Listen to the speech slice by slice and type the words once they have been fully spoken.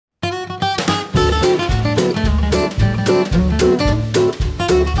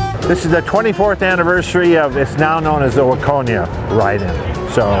This is the 24th anniversary of, it's now known as the Waconia Ride In.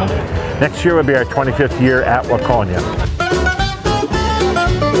 So next year will be our 25th year at Waconia.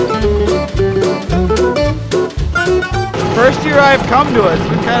 First year I've come to it, it's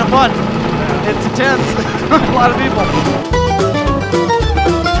been kind of fun. It's intense, a lot of people.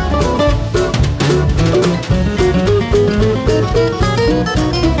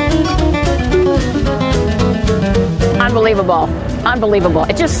 Unbelievable, unbelievable.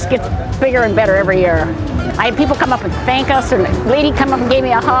 It just gets bigger and better every year. I had people come up and thank us, and a lady come up and gave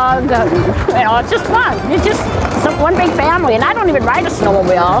me a hug. You know, it's just fun. It's just one big family, and I don't even ride a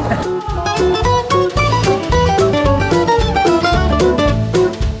snowmobile.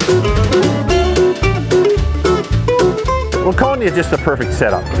 Waconia is just the perfect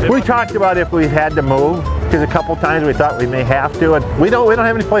setup. We talked about if we had to move, because a couple times we thought we may have to, and we don't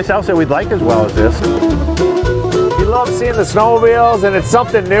have any place else that we'd like as well as this. You love seeing the snowmobiles, and it's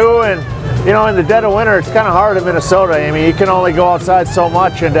something new, and you know, in the dead of winter, it's kind of hard in Minnesota. I mean, you can only go outside so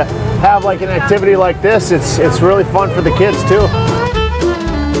much, and to have like an activity like this, it's really fun for the kids too.